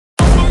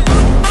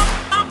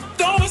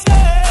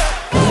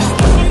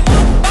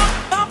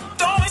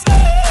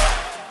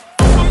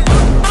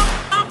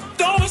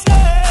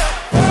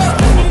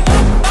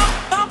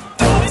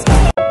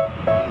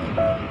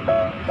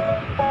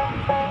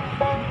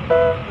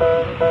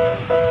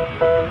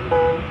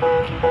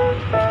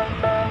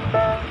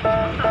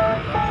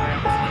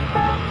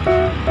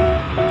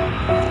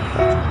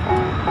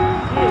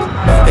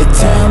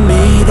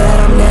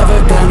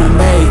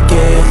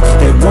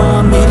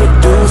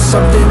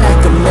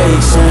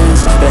make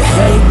sense. They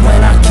hate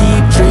when I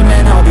keep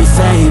dreaming I'll be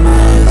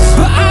famous,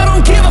 but I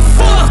don't give a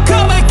fuck,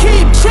 I'ma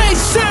keep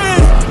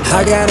chasing.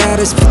 I got all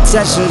this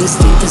potential that's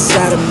deep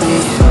inside of me,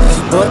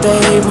 but they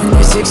hate when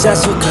you're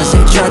successful cause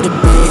they try to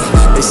be.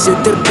 They said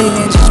they're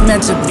being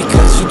judgmental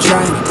because you're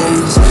trying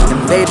things, and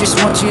they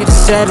just want you to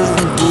settle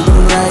and do the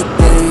right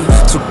thing.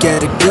 So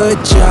get a good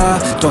job,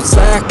 don't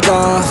slack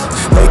off.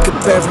 Wake up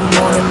every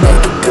morning,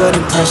 make a good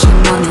impression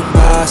on your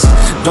boss.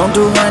 Don't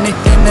do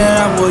anything that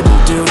I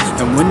wouldn't do,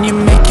 and when you're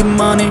making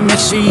money,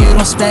 make sure you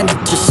don't spend it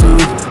too soon.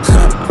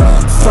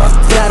 Fuck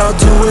that, I'll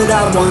do what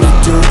I wanna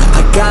do.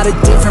 I got a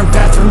different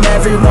path from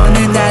everyone,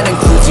 and that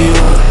includes you.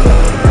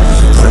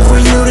 Who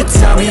are you to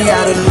tell me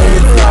how to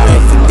live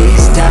life? In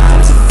these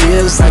times it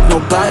feels like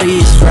nobody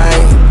is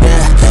right,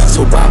 yeah.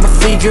 So I'ma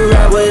figure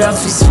out what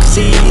else we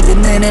succeed,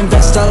 and then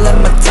invest all of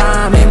my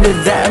time into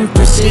that and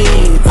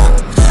proceed.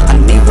 I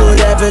need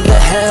whatever the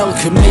hell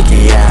could make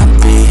me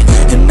happy,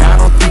 and I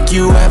don't think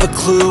you have a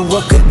clue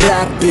what could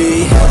that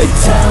be. They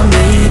tell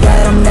me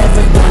that I'm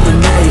never gonna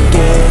make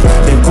it.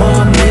 They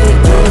want me to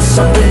do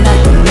something that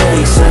can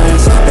make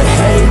sense. They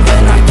hate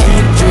when I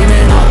keep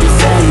dreaming I'll be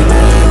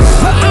famous,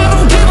 but I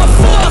don't give a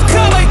fuck,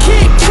 I'ma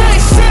keep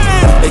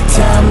chasing. They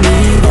tell me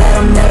that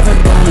I'm never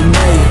gonna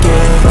make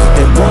it.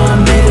 They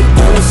want me to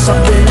do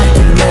something that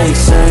can make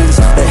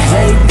sense. They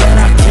hate when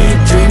I keep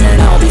dreaming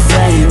I'll be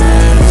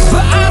famous,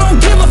 but I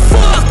don't give a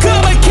fuck,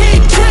 I'ma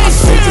keep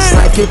chasing. I think this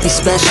life could be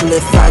special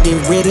if I get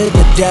rid of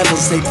the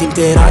devils. They think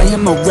that I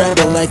am a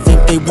rebel, I think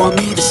they want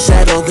me to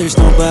settle. There's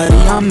nobody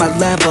on my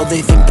level.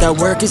 They think that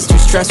work is too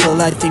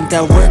stressful, I think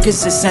that work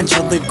is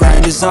essential. The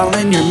grind is all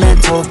in your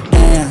mental,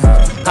 and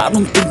I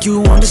don't think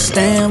you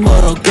understand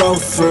what I'll go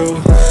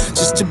through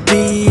just to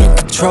be in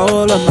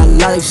control of my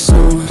life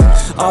soon.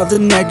 All the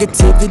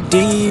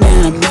negativity,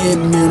 man, I'm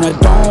in, man. I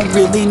don't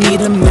really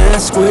need a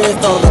mask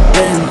with all I've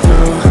been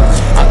through.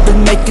 I've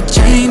been making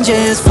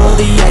changes for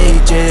the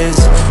ages.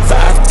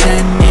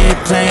 5-10 year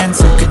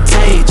plans are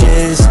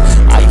contagious.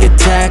 I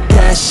attack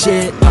that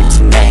shit, I'm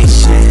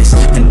tenacious.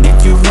 And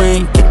if you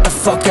ain't, get the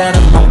fuck out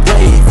of my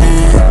way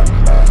then.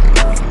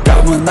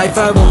 Got one life,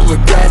 I won't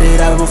regret it.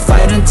 I will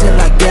fight until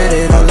I get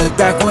it. I'll look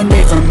back one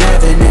day from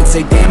heaven and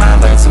say, damn, I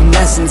learned some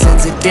lessons. And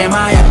say, damn,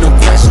 I have no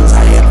questions.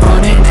 I had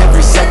fun in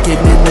every second,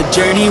 and the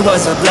journey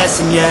was a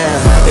blessing, yeah.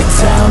 They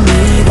tell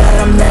me that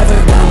I'm never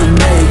gonna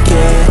make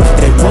it.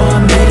 They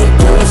want me to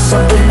do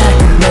something that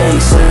can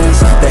make sense.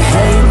 They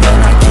hate when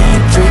I keep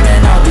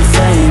dreaming I'll be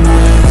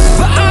famous,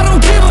 but I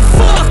don't give a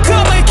fuck,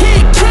 I'ma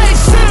keep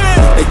chasing.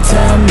 They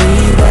tell me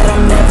that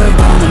I'm never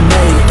gonna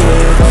make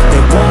it.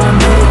 They want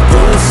me to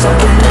do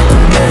something that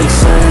can make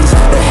sense.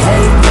 They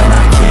hate when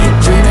I keep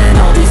dreaming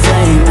I'll be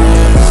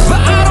famous,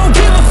 but I don't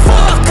give a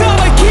fuck,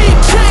 I'ma keep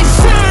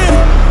chasing.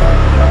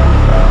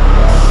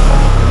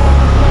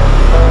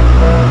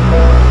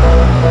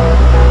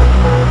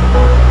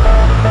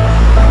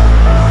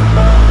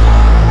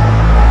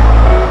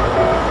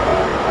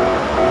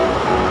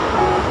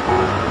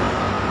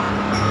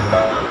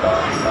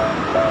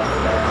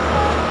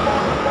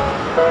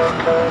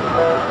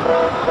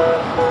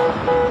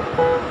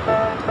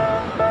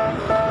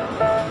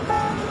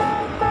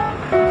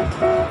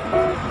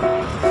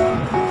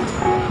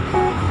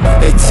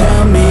 They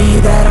tell me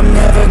that I'm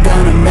never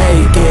gonna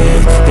make it.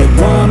 They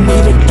want me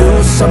to do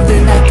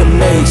something that can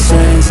make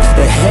sense.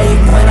 They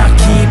hate when I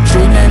keep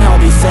dreaming I'll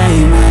be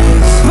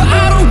famous, but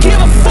I don't give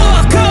a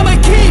fuck, I'ma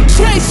keep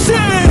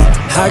chasing.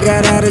 I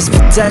got all this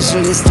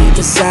potential that's deep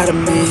inside of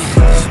me,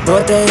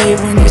 but they hate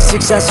when you're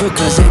successful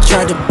cause they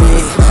try to be.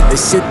 They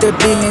sit there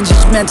being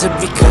judgmental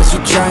because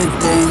you're trying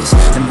things,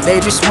 and they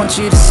just want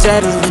you to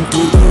settle and do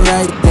the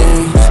right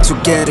thing. So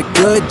get a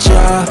good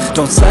job,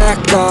 don't slack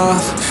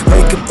off.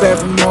 Wake up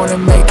every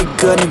morning, make a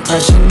good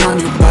impression on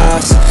your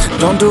boss.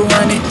 Don't do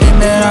anything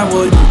that I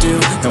wouldn't do,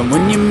 and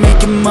when you're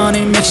making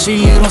money, make sure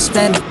you don't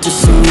spend it too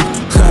soon.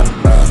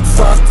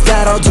 Fuck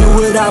that, I'll do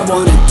what I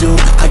wanna do.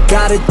 I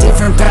got a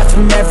different path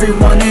from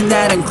everyone, and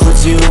that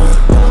includes you.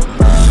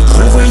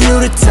 Who are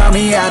you to tell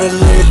me how to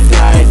live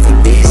life? In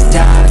these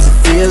times it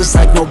feels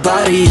like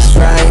nobody's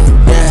right,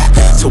 yeah.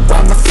 So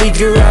I'ma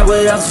figure out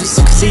what else we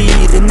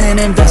succeed, and then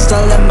invest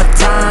all of my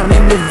time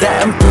into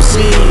that and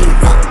proceed.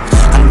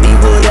 I need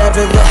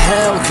whatever the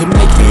hell could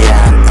make me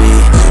happy,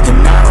 and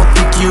I don't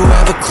think you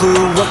have a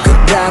clue what could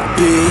that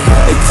be.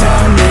 They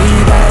tell me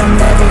that I'm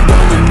never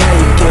gonna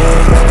make it.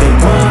 They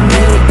want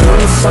me to do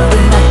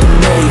something that can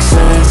make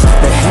sense.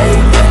 They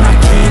hate when I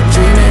keep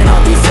dreaming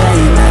I'll be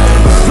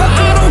famous, but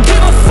I don't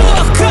give a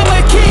fuck, I'ma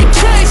keep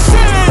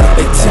chasing.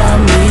 They tell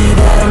me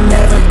that I'm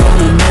never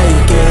gonna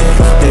make it.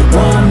 They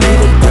want me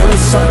to do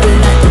something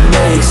that can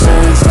make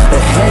sense.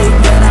 They hate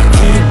when I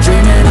keep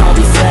dreaming I'll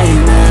be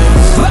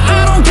famous, but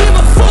I don't give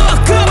a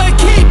fuck, I'ma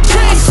keep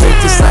chasing. I think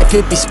this life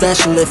could be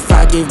special if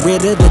I get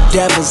rid of the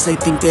devils. They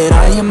think that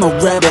I am a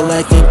rebel,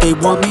 I think they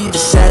want me to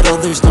settle.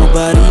 There's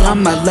nobody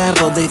on my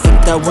level. They think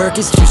that work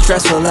is too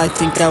stressful, I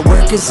think that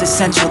work is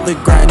essential. The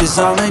grind is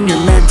all in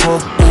your mental,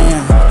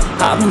 and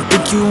I don't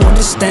think you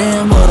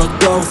understand what I'll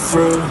go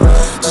through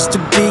just to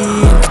be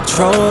in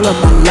control of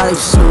my life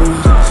soon.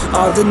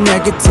 all the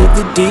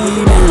negativity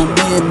that I'm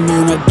in,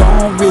 and I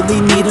don't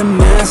really need a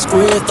mask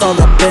with all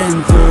I've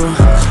been through.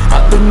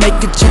 I've been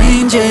making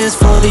changes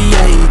for the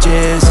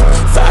ages,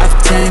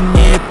 5-10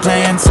 year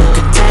plans so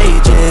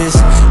contagious.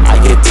 I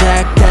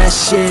attack that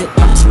shit,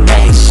 I'm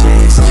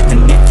tenacious,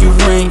 and if you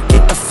ain't,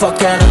 get the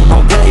fuck out of my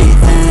way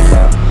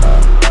then.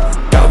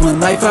 Got one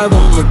life, I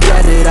won't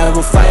regret it, I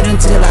will fight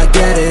until I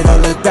get it. I'll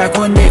look back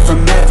one day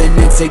from heaven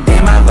and say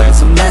damn, I learned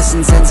some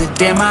lessons, and say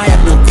damn, I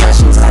had no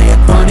questions. I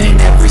had fun in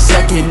every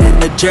second,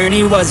 and the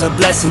journey was a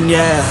blessing,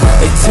 yeah.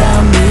 They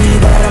tell me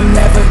that I'm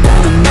never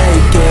gonna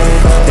make it,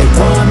 they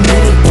want me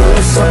to do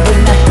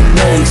something that can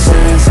make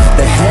sense.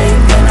 They hate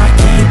when I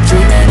keep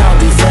dreaming I'll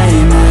be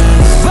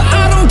famous, but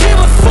I don't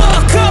give a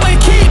fuck, I'ma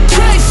keep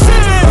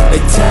chasing. They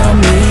tell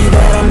me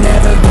that I'm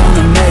never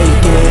gonna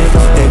make it,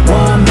 they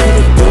want me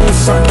to do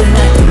something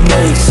that can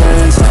make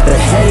sense. They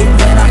hate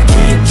when I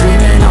keep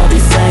dreaming I'll be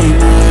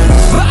famous,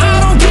 but I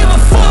don't give a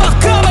fuck,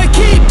 I'ma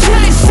keep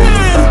chasing.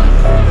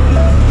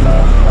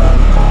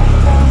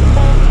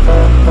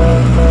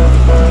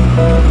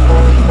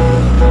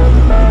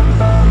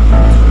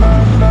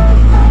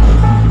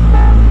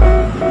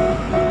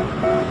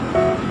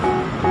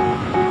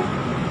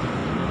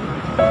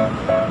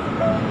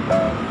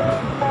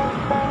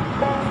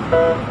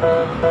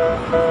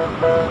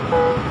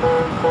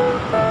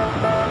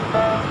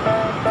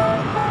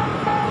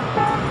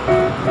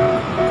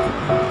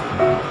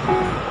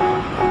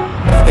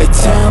 They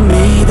tell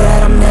me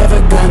that I'm never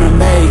gonna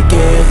make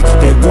it,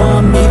 they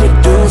want me to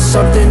do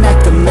something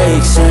that can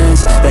make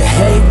sense. They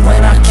hate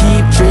when I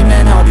keep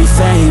dreaming I'll be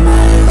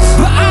famous,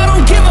 but I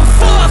don't give a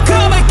fuck,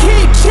 I'ma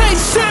keep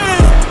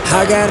chasing.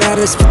 I got all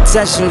this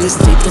potential that's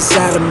deep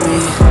inside of me,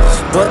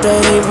 but they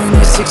hate when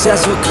you're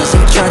successful cause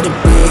they try to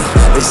be.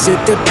 They sit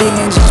there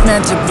being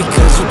judgmental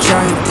because you're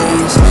trying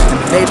things,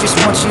 and they just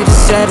want you to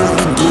settle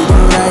and do the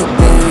right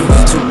thing.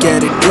 So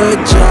get a good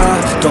job,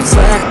 don't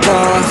slack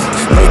off,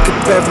 wake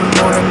up every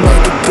morning,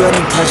 make a good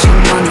impression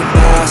on your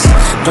boss.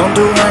 Don't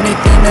do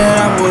anything that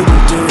I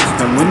wouldn't do,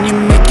 and when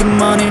you're making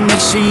money,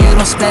 make sure you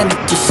don't spend it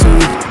too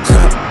soon.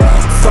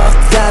 Fuck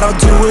that, I'll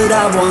do what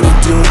I wanna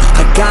do,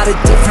 I got a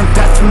different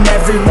path from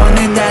everyone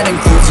and that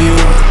includes you.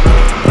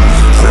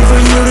 Who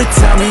are you to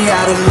tell me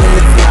how to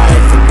live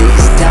life? In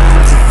these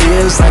times it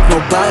feels like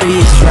nobody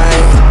is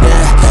right,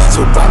 yeah.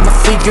 So I'ma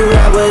figure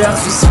out what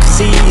else will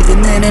succeed, and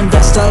then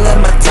invest all of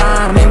my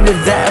time into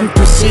that and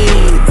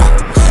proceed.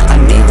 I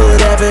need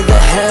whatever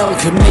the hell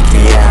could make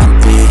me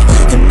happy,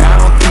 and I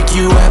don't think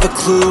you have a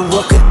clue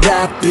what could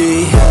that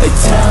be. They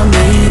tell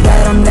me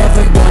that I'm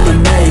never gonna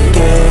make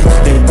it,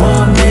 they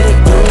want me to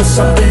do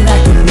something that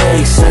can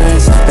make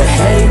sense. They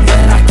hate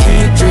when I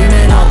keep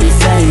dreaming I'll be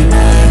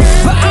famous,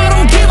 but I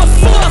don't give a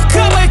fuck,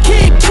 I'ma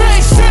keep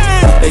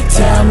chasing. They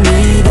tell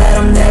me that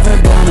I'm never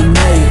gonna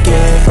make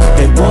it,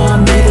 they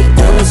want me to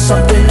do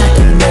something that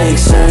can make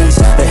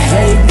sense. They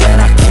hate when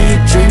I keep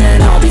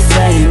dreaming I'll be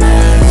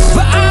famous,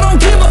 but I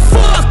don't give a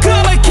fuck,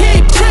 I'ma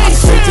keep chasing. I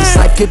think this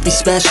life could be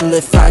special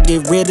if I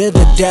get rid of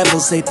the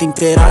devils. They think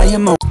that I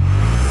am a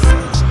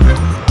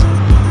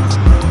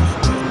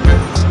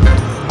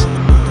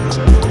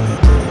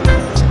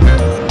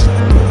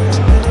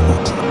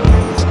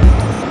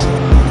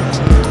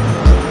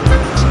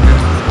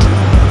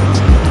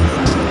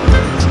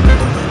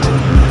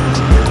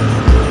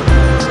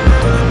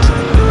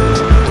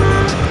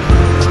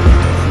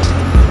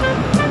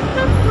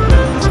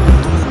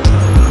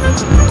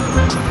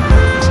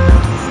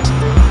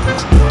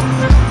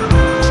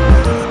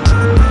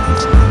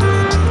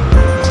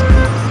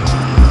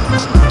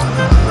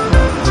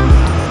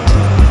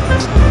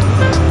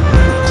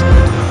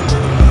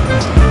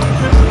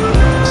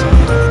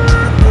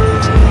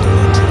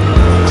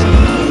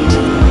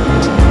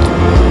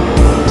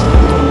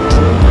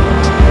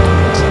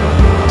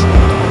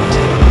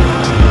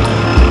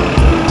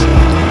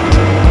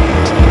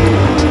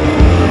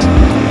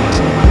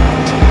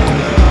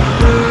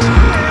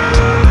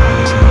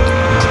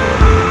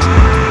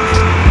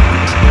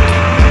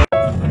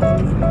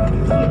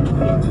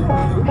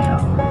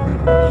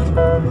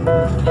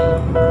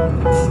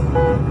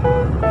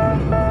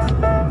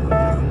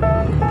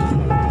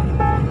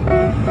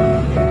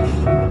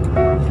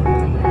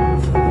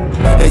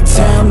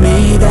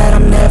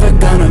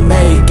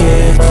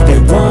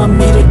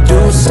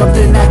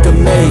something that could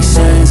make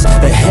sense.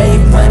 They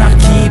hate when I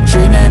keep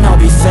dreaming I'll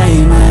be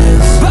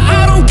famous, but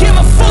I don't give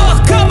a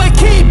fuck, I'ma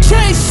keep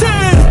chasing.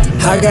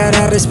 I got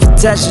all this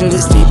potential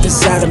that's deep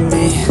inside of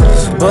me,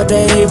 but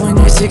they hate when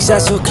you're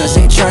successful cause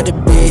they try to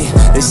be.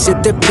 They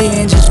sit there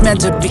being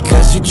judgmental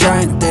because you're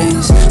trying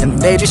things, and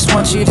they just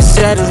want you to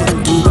settle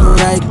and do the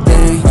right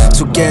thing.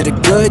 So get a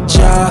good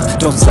job,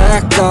 don't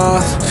slack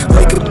off,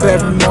 wake up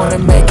every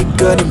morning, make a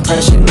good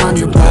impression on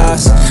your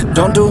boss.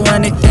 Don't do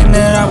anything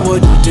that I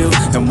wouldn't do,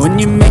 and when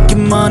you're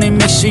making money,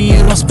 make sure you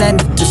don't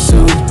spend it too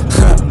soon.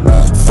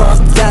 Fuck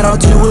that, I'll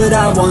do what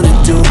I wanna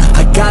do,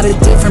 I got a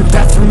different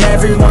path from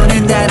everyone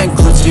and that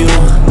includes you.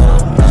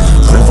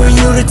 Who are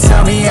you to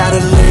tell me how to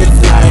live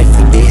life?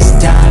 In these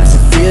times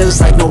it feels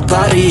like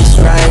nobody's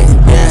right,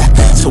 yeah.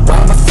 So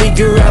I'ma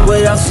figure out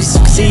what else we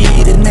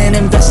succeed, and then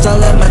invest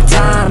all of my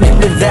time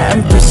into that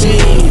and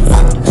proceed.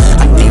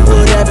 I need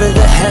whatever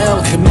the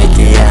hell can make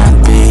me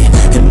happy,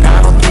 and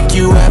I don't think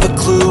you have a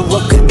clue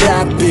what could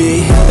that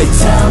be. They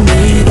tell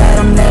me that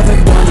I'm never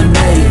gonna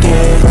make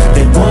it.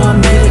 They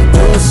want me to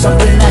do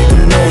something that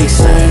can make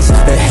sense.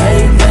 They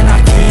hate when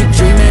I keep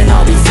dreaming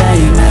I'll be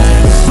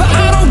famous, but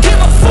I don't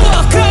give a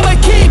fuck, I'ma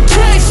keep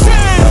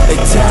chasing. They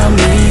tell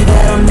me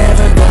that I'm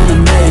never gonna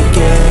make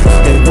it.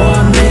 They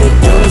want me to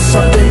do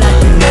something that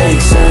can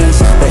make sense.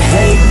 They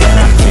hate when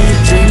I keep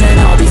dreaming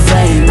I'll be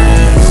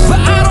famous, but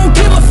I don't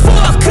give a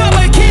fuck,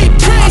 I'ma keep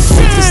chasing. I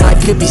think this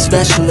life could be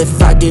special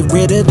if I get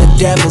rid of the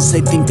devils.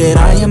 They think that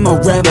I am a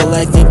rebel,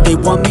 I think they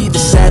want me to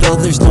settle.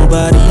 There's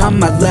nobody on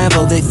my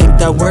level. They think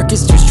that work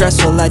is too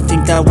stressful, I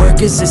think that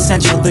work is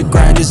essential. The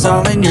grind is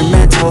all in your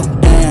mental,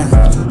 yeah.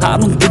 I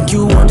don't think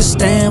you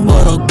understand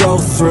what I'll go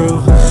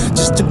through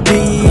just to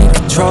be in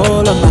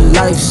control of my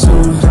life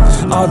soon.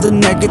 All the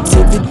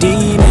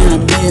negativity, man,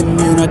 I'm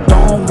immune. I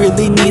don't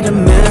really need a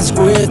mask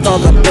with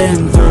all I've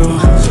been through.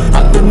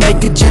 I've been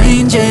making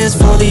changes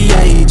for the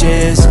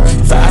ages.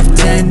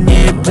 5-10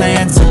 year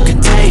plans are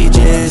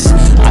contagious.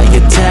 I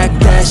attack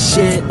that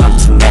shit, I'm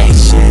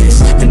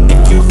tenacious. And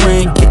if you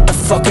ain't, get the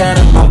fuck out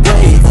of my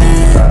way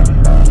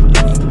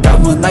then.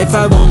 Got one life,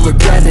 I won't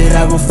regret it.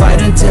 I will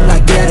fight until I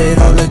get it.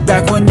 I'll look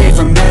back one day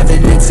from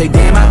heaven and say,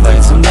 damn, I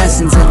learned some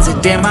lessons. And say,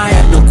 damn, I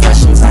had no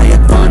questions. I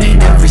had fun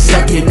in every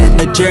second, and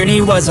the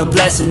journey was a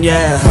blessing,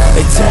 yeah.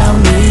 They tell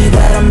me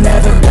that I'm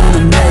never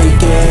gonna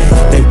make it.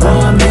 They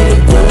want me to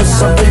do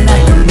something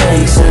that can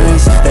make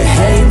sense. They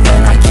hate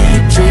when I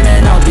keep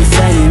dreaming I'll be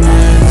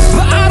famous,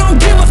 but I don't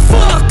give a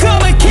fuck,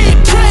 I'ma keep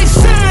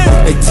chasing.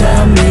 They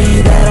tell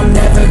me that I'm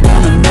never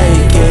gonna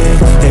make it.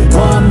 They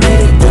want me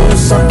to do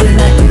something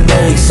that can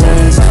make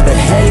sense. They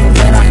hate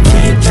when I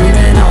keep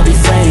dreaming I'll be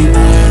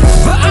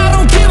famous, but I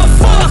don't give a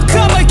fuck,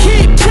 I'ma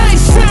keep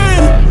chasing.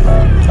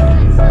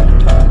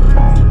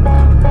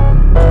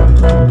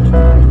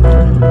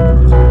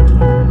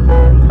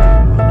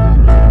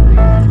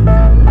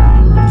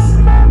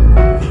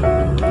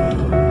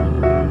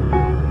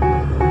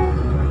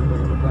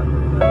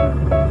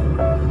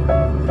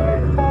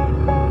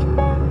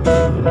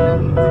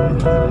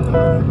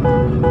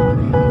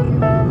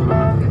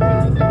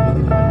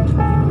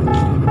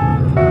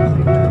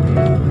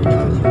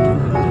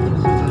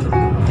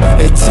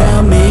 They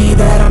tell me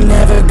that I'm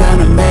never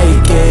gonna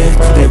make it.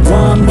 They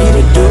want me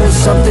to do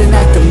something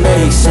that can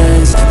make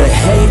sense. They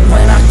hate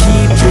when I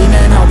keep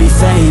dreaming I'll be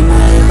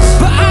famous,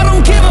 but I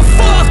don't give a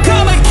fuck,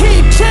 I'ma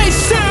keep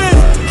chasing.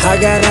 I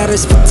got all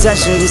this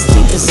potential that's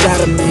deep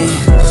inside of me,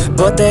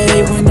 but they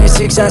hate when you're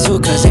successful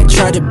cause they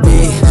try to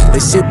be. They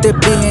sit there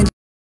being